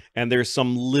home. And there's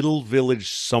some little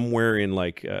village somewhere in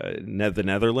like the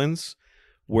Netherlands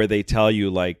where they tell you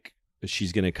like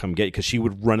she's gonna come get you, because she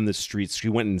would run in the streets. She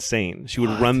went insane. She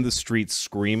would run the streets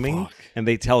screaming. And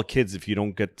they tell kids, if you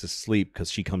don't get to sleep,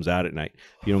 because she comes out at night,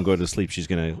 if you don't go to sleep, she's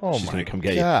gonna come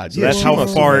get God. you. So Yeah, that's she how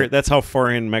must far. have- That's how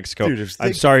far in Mexico. Dude, just I'm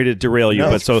think- sorry to derail you, No,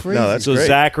 but that's so crazy. No, that's so great.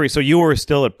 Zachary. So you were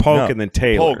still at Polk No, and then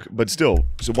Taylor. Polk, but still.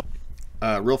 So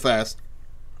Real fast.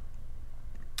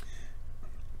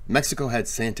 Mexico had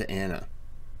Santa Ana,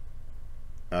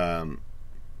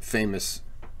 famous,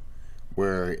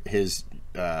 where his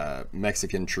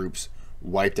Mexican troops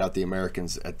wiped out the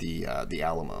Americans at the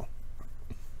Alamo.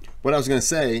 What I was going to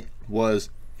say was,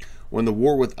 when the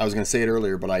war with, I was going to say it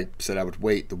earlier, but I said I would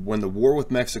wait. When the war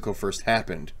with Mexico first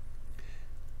happened,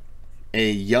 a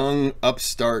young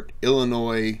upstart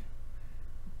Illinois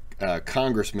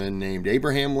congressman named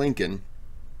Abraham Lincoln,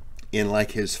 in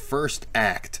like his first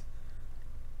act,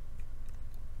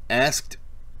 asked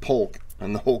Polk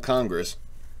and the whole Congress,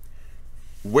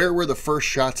 where were the first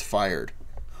shots fired,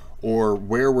 or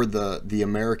where were the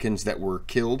Americans that were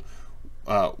killed?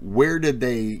 What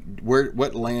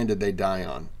land did they die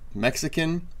on?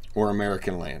 Mexican or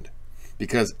American land?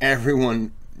 Because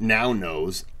everyone now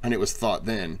knows, and it was thought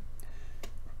then,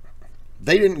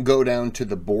 they didn't go down to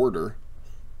the border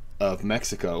of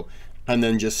Mexico and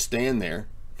then just stand there.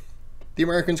 The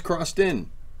Americans crossed in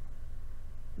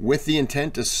with the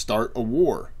intent to start a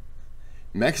war.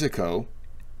 Mexico,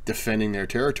 defending their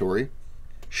territory,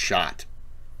 shot.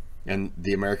 And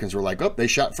the Americans were like, oh, they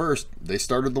shot first. They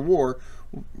started the war.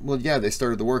 Well, yeah, they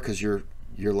started the war because you're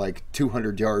like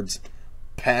 200 yards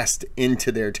past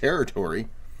into their territory.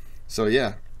 So,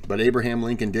 yeah, but Abraham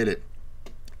Lincoln did it.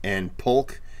 And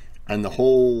Polk and the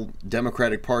whole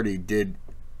Democratic Party did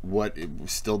what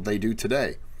still they do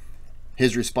today.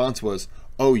 His response was,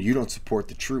 oh, you don't support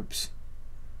the troops.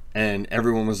 And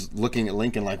everyone was looking at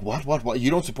Lincoln like, what? You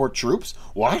don't support troops?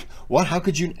 What? How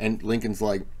could you? And Lincoln's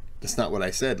like, that's not what I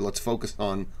said. Let's focus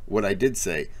on what I did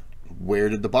say. Where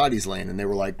did the bodies land? And they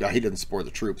were like, oh, he doesn't support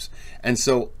the troops. And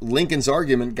so Lincoln's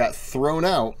argument got thrown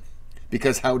out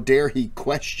because how dare he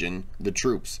question the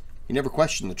troops? He never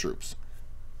questioned the troops.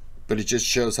 But it just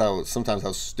shows how sometimes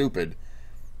how stupid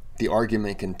the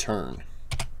argument can turn.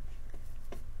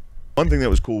 one thing that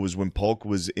was cool was when Polk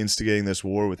was instigating this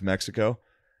war with Mexico.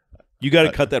 You got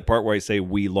to cut that part where I say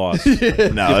we lost. No,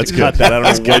 that's good. Cut that. I don't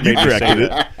know what You made you say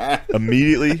corrected that. it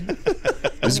immediately.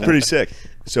 This is pretty sick.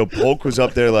 So Polk was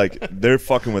up there like, they're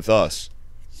fucking with us.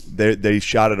 They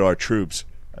shot at our troops.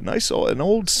 An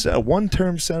old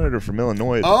one-term senator from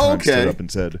Illinois at the time stood up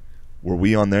and said, were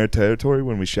we on their territory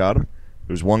when we shot him?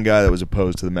 There was one guy that was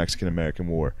opposed to the Mexican-American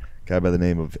War, a guy by the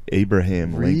name of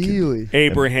Abraham Lincoln. Really?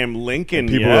 Abraham Lincoln.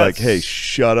 People were like, hey,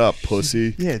 shut up,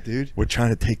 pussy. Yeah, dude. We're trying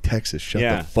to take Texas. Shut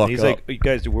the fuck and he's up. like, you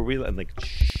guys, were we? I'm like,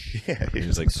 Yeah, he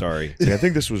was like, sorry. I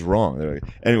think this was wrong. They're like,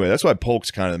 anyway, that's why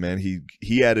Polk's kind of the man.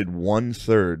 He added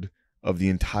 1/3 of the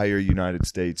entire United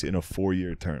States in a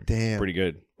 4-year term. Damn. Pretty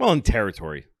good. Well, in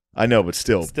territory. I know, but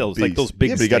still, Still, it's beast. like those big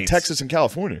Yeah, but you got states. Texas and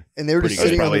California. And they were Pretty just That's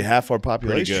sitting on probably the half our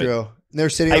population. good. True. And they were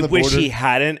sitting I on the wish border. he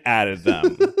hadn't added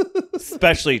them,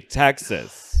 espally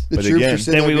Texas. The But troops again, were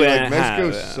sitting then there we being like,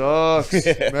 wouldn't Mexico have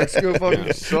sucks. Mexico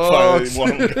fucking Finally, sucks.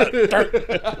 one of them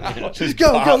got just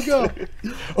Go, popped. go.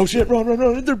 Oh shit!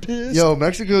 Run! They're pissed. Yo,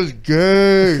 Mexico's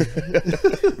gay.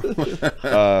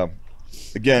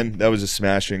 Again, that was a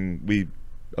smashing.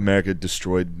 America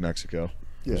destroyed Mexico.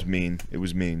 It was Yeah. mean. It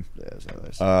was mean. Yeah, that's not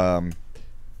nice.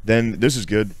 Then this is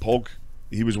good. Polk,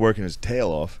 he was working his tail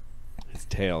off. His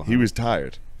tail. He was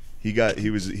tired. He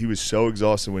was so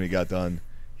exhausted when he got done.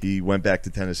 He went back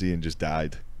to Tennessee and just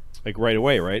died. like right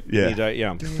away, right? Yeah. He died,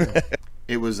 yeah.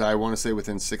 It was, I want to say,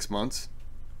 within 6 months.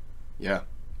 Yeah.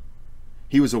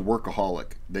 He was a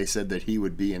workaholic. They said that he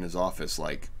would be in his office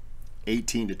like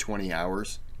 18 to 20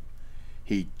 hours.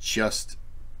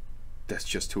 That's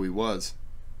just who he was.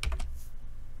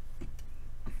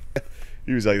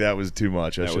 He was like, that was too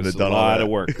much. I That should was have done a all lot that. of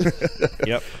work.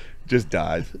 Yep. Just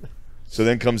died. So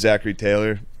then comes Zachary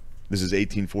Taylor. This is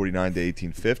 1849 to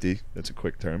 1850. That's a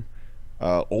quick term.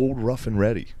 Old Rough and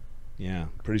Ready. Yeah.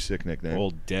 Pretty sick nickname.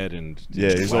 Old dead and Yeah,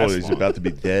 didn't he's last old. He's long. about to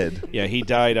be dead. Yeah, he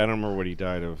died. I don't remember what he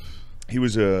died of. He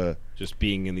was a Just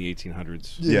being in the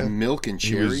 1800s. yeah. Milk and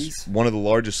He was cherries. one of the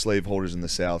largest slaveholders in the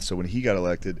South. So when he got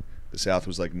elected, the South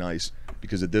was like nice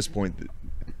because at this point,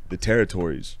 the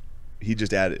territories, he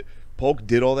just added. Polk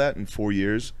did all that in 4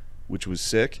 years, which was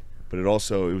sick, but it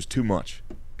was too much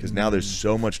because now there's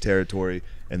so much territory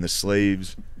and the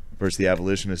slaves versus the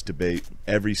abolitionist debate.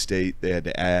 Every state they had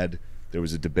to add. There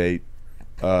was a debate.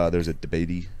 There's a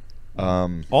debatey.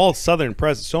 All Southern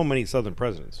presidents. So many Southern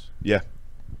presidents. Yeah,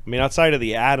 I mean, outside of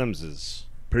the Adamses.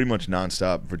 pretty much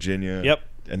nonstop. Virginia. Yep.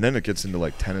 And then it gets into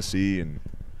like Tennessee and.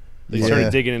 They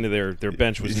started digging into their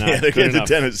bench was not yeah, they good get to enough.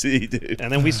 Tennessee, dude. And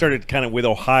then we started kind of with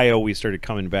Ohio. We started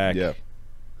coming back. Yeah.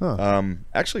 Huh.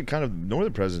 Actually, kind of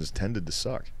northern presidents tended to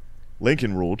suck.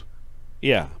 Lincoln ruled.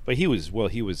 Yeah, but he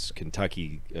was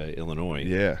Kentucky, Illinois.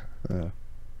 Yeah.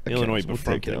 Illinois We'll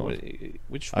before take that one.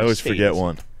 which I always state forget is it?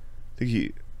 one. I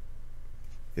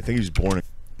think he was born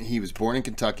in. He was born in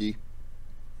Kentucky,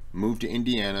 moved to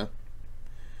Indiana,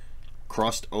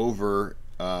 crossed over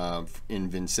in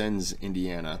Vincennes,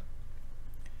 Indiana,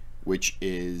 which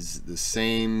is the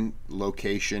same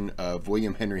location of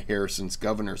William Henry Harrison's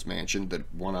governor's mansion, the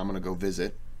one I'm going to go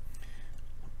visit,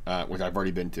 which I've already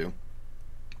been to.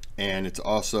 And it's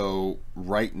also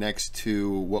right next to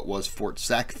what was Fort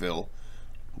Sackville,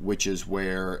 which is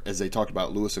where, as they talked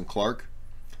about Lewis and Clark,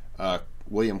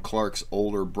 William Clark's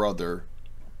older brother,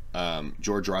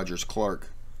 George Rogers Clark,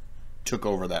 took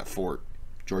over that fort.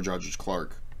 George Rogers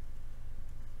Clark.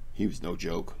 He was no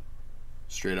joke.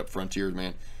 Straight up frontier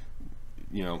man.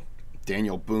 You know,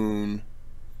 Daniel Boone.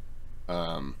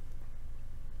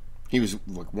 He was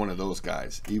like one of those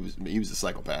guys. He was a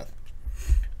psychopath.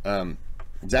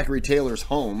 Zachary Taylor's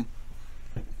home.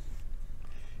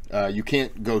 You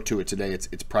can't go to it today.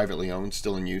 It's privately owned,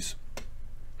 still in use.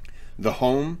 The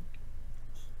home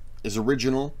is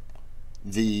original.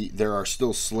 There are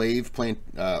still slave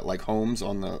like homes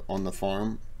on the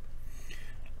farm.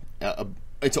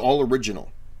 It's all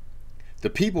original. The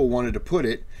people wanted to put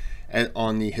it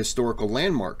on the historical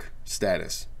landmark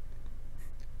status,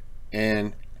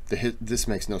 and this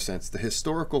makes no sense. The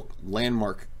historical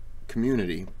landmark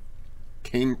community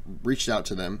reached out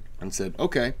to them and said,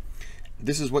 "Okay,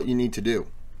 this is what you need to do.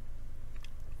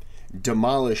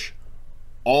 Demolish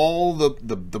all the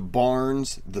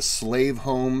barns, the slave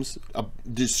homes,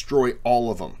 destroy all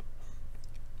of them,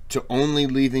 to only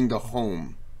leaving the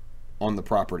home on the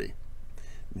property.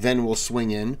 Then we'll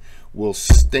swing in, we'll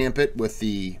stamp it with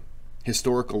the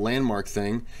historical landmark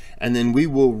thing, and then we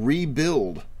will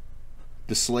rebuild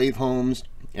the slave homes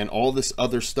and all this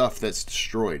other stuff that's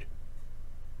destroyed."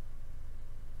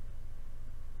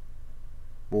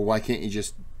 Well, why can't you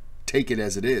just take it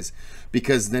as it is?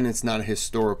 Because then it's not a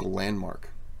historical landmark.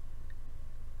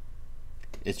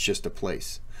 It's just a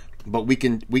place. But we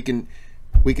can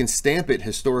stamp it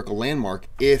historical landmark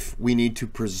if we need to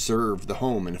preserve the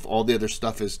home, and if all the other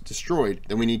stuff is destroyed,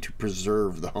 then we need to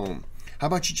preserve the home. How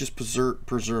about you just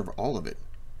preserve all of it?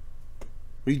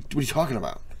 What are you talking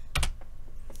about?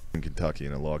 In Kentucky,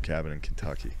 in a log cabin in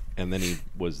Kentucky. And then he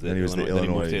was the Then he was the Illinois. Then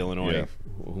he moved to Illinois, Illinois.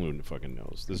 yeah. Who fucking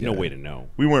knows? There's no way to know.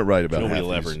 We weren't right about Nobody half will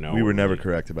these. ever know, We were never really.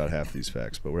 correct about half these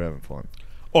facts, but we're having fun.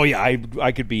 Oh yeah,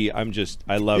 I could be. I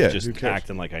love Yeah, just who cares?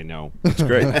 acting like I know. It's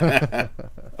great.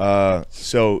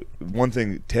 So one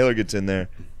thing, Taylor gets in there.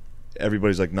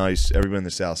 Everybody's like, nice. Everybody in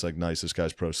the South's like, nice. This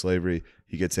guy's pro-slavery.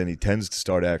 He gets in. He tends to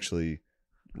start actually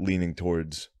leaning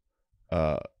towards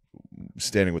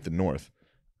standing with the North.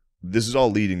 This is all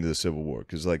leading to the Civil War,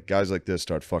 because like guys like this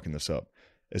start fucking this up.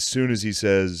 As soon as he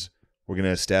says we're going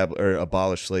to establish or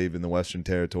abolish slave in the Western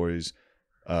territories,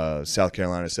 South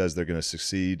Carolina says they're going to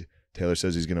succeed. Taylor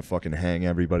says he's going to fucking hang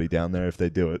everybody down there if they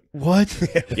do it. What?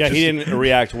 Yeah, he didn't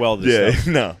react well to stuff.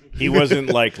 No. He wasn't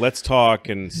like, let's talk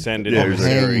and send it Yeah, he over was like,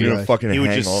 there. hang you're you. gonna fucking He would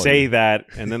hang just all say of you. that,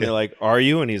 and then they're like, "Are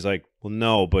you?" And he's like, "Well,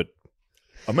 no, but."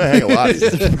 I'm gonna hang a lot of you.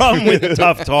 The problem with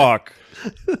tough talk.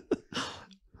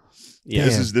 Yeah,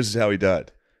 This is how he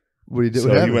died. What did he do? So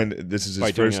What he happened? went. This is by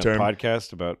his doing first a term.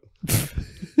 podcast about.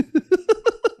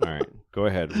 All right, go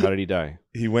ahead. How did he die?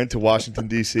 He went to Washington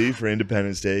D.C. for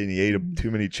Independence Day, and he ate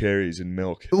too many cherries and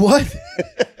milk. What?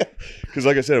 Because,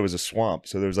 like I said, it was a swamp,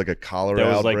 so there was like a cholera That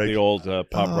was like outbreak. the old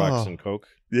Pop Rocks and Coke.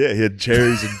 Yeah, he had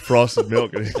cherries and frosted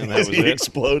milk, and, And that was he it?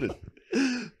 exploded.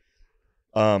 Damn,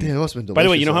 it must have been delicious. By the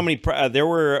way, you know how many there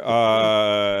were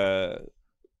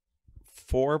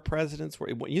 4 presidents?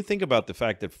 When you think about the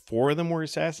fact that 4 of them were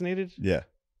assassinated, Yeah.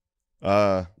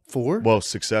 4? Well,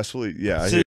 successfully. Yeah. I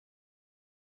Si- hear-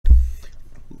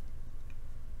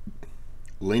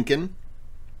 Lincoln,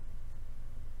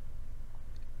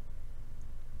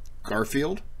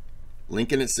 Garfield,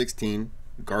 Lincoln at 16,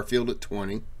 Garfield at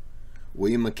 20,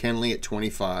 William McKinley at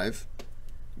 25,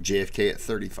 JFK at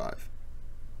 35.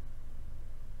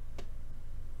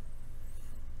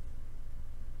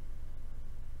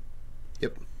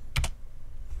 Yep.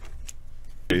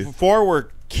 4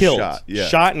 were killed, Shot, yeah.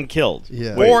 shot and killed.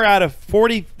 Yeah. 4 out of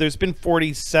 40. There's been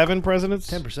 47 presidents.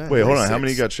 10%. Wait, hold on. How 26.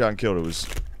 many got shot and killed? It was.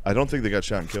 I don't think they got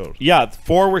shot and killed. Yeah,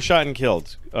 4 were shot and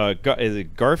killed. Is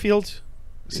it Garfield?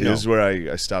 See, this is where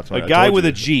I stopped. A guy with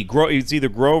a G. It's either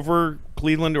Grover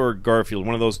Cleveland or Garfield.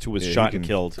 One of those two was shot and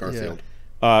killed. Garfield.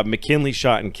 McKinley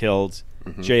shot and killed.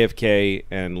 JFK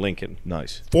and Lincoln.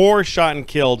 Nice. 4 shot and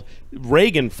killed.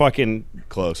 Reagan fucking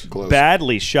close.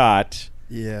 Badly shot.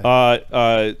 Yeah.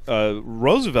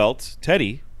 Roosevelt,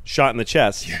 Teddy, shot in the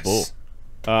chest. Yes.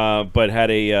 But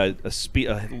had a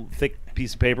thick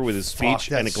piece of paper with his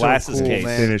speech and a glasses case.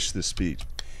 Finished the speech.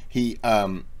 He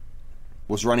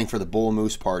was running for the Bull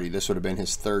Moose Party. This would have been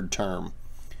his 3rd term.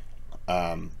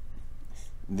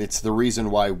 It's the reason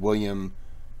why William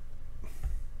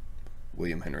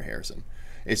Henry Harrison.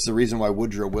 It's the reason why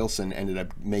Woodrow Wilson ended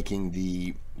up making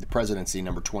the presidency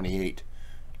number 28.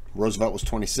 Roosevelt was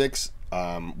 26.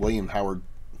 William Howard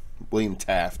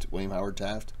Taft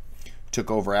took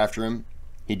over after him.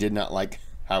 He did not like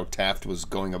how Taft was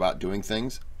going about doing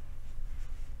things,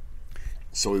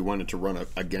 so he wanted to run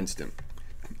against him,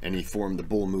 and he formed the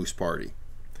Bull Moose Party.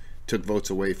 Took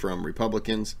votes away from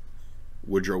Republicans.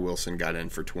 Woodrow Wilson got in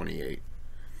for 28.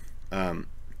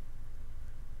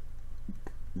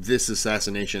 This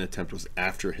assassination attempt was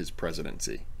after his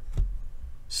presidency.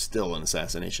 Still an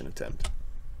assassination attempt.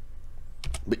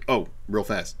 But, real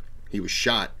fast. He was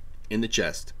shot in the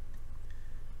chest.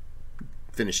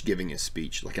 Finished giving his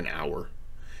speech, like an hour.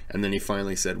 And then he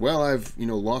finally said, well, I've,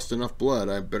 lost enough blood.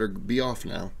 I better be off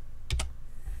now.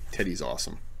 Teddy's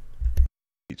awesome.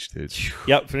 Dude.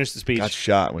 Yep, finished the speech. Got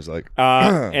shot and was like...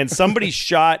 and somebody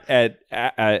shot at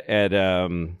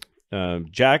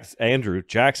Andrew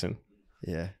Jackson.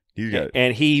 Yeah.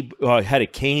 And he had a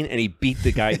cane and he beat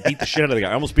the shit out of the guy.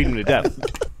 I almost beat him to death.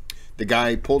 The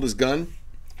guy pulled his gun,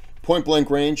 point blank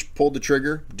range, pulled the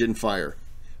trigger, didn't fire.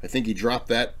 I think he dropped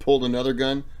that, pulled another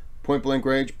gun, point blank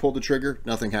range, pulled the trigger,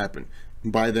 nothing happened.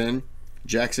 By then,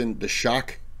 Jackson, the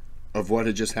shock of what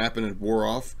had just happened had wore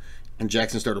off, and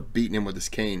Jackson started beating him with his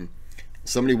cane.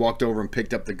 Somebody walked over and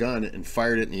picked up the gun and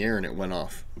fired it in the air, and it went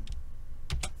off.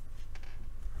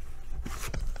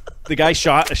 The guy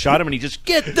shot him, and he just,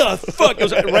 get the fuck! It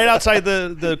was right outside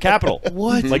the Capitol.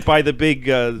 What? Like by the big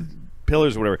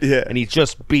pillars or whatever. Yeah. And he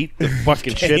just beat the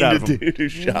fucking shit out of him. Dude who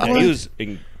shot And him. he was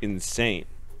insane.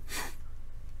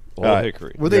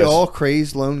 Hickory. Were they all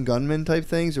crazed lone gunmen type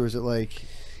things, or was it like...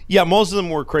 Yeah, most of them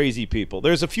were crazy people.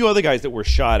 There's a few other guys that were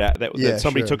shot at, that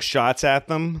somebody took shots at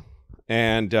them,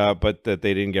 and but that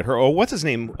they didn't get hurt. Oh, what's his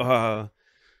name? Well,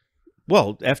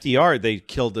 FDR, they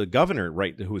killed the governor,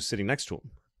 who was sitting next to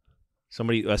him.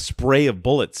 A spray of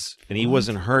bullets, and he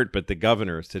wasn't hurt, but the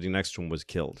governor sitting next to him was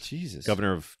killed. Jesus. Governor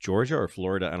Governor of Georgia or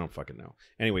Florida, I don't fucking know.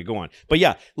 Anyway, go on. But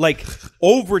yeah, like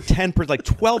over 10%, like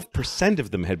 12%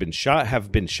 of them have been shot.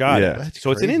 Yeah. At.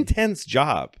 So it's an intense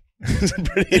job. It's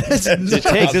pretty intense to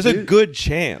take. There's a dude. good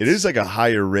chance. It is like a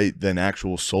higher rate than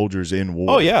actual soldiers in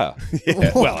war. Oh yeah.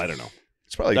 Yeah. Well, I don't know.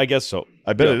 It's probably. I guess so.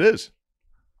 I bet it is.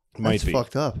 Might That's be.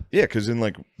 fucked up. Yeah, because in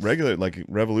like regular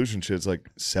revolution shit, it's like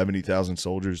 70,000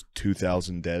 soldiers,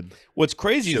 2,000 dead. What's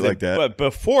crazy Shit is like that. But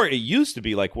before it used to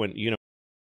be like when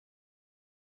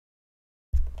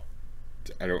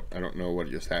I don't know what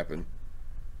just happened.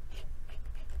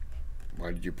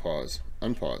 Why did you pause?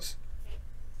 Unpause.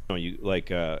 you like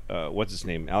what's his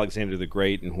name, Alexander the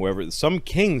Great, and whoever, some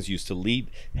kings used to lead,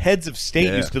 heads of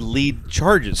state used to lead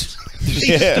charges.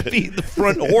 They used to be the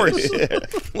front horse,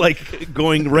 like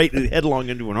going right headlong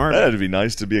into an army. That'd be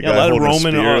nice to be a Yeah, guy a lot of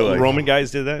holding a spear, Roman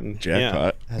guys did that. And,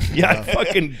 jackpot. Yeah, I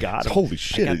fucking got him. Holy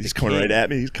shit! got He's the coming king. right at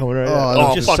me. He's coming right at Oh,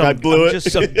 me. Just Fuck! some, I blew I'm it.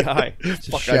 just some guy.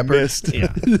 Fuck! I missed.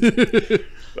 Yeah.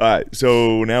 All right,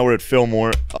 so now we're at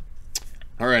Fillmore.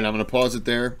 All right, I'm going to pause it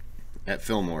there at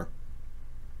Fillmore.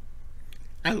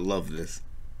 I love this.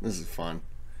 This is fun.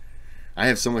 I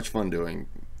have so much fun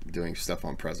doing stuff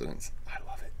on presidents. I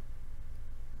love it.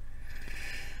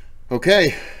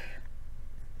 Okay.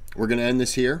 We're going to end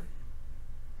this here.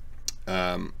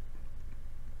 Did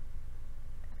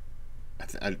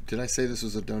I say this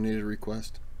was a donated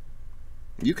request?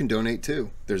 You can donate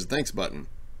too. There's a thanks button.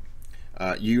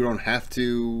 You don't have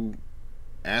to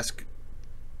ask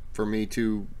for me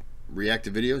to react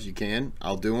to videos. You can.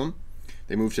 I'll do them.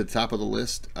 They move to the top of the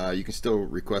list. You can still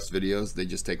request videos. They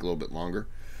just take a little bit longer.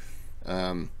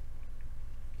 You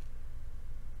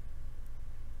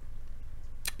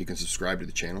can subscribe to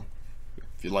the channel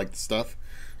if you like the stuff.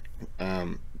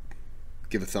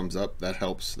 Give a thumbs up. That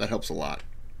helps. That helps a lot.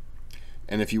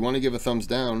 And if you want to give a thumbs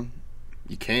down,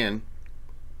 you can.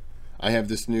 I have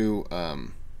this new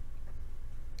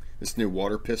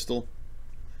water pistol.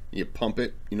 You pump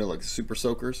it, you know, like the super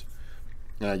soakers.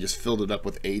 And I just filled it up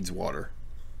with AIDS water.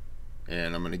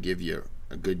 And I'm going to give you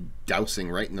a good dousing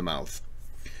right in the mouth.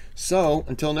 So,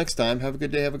 until next time, have a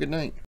good day, have a good night.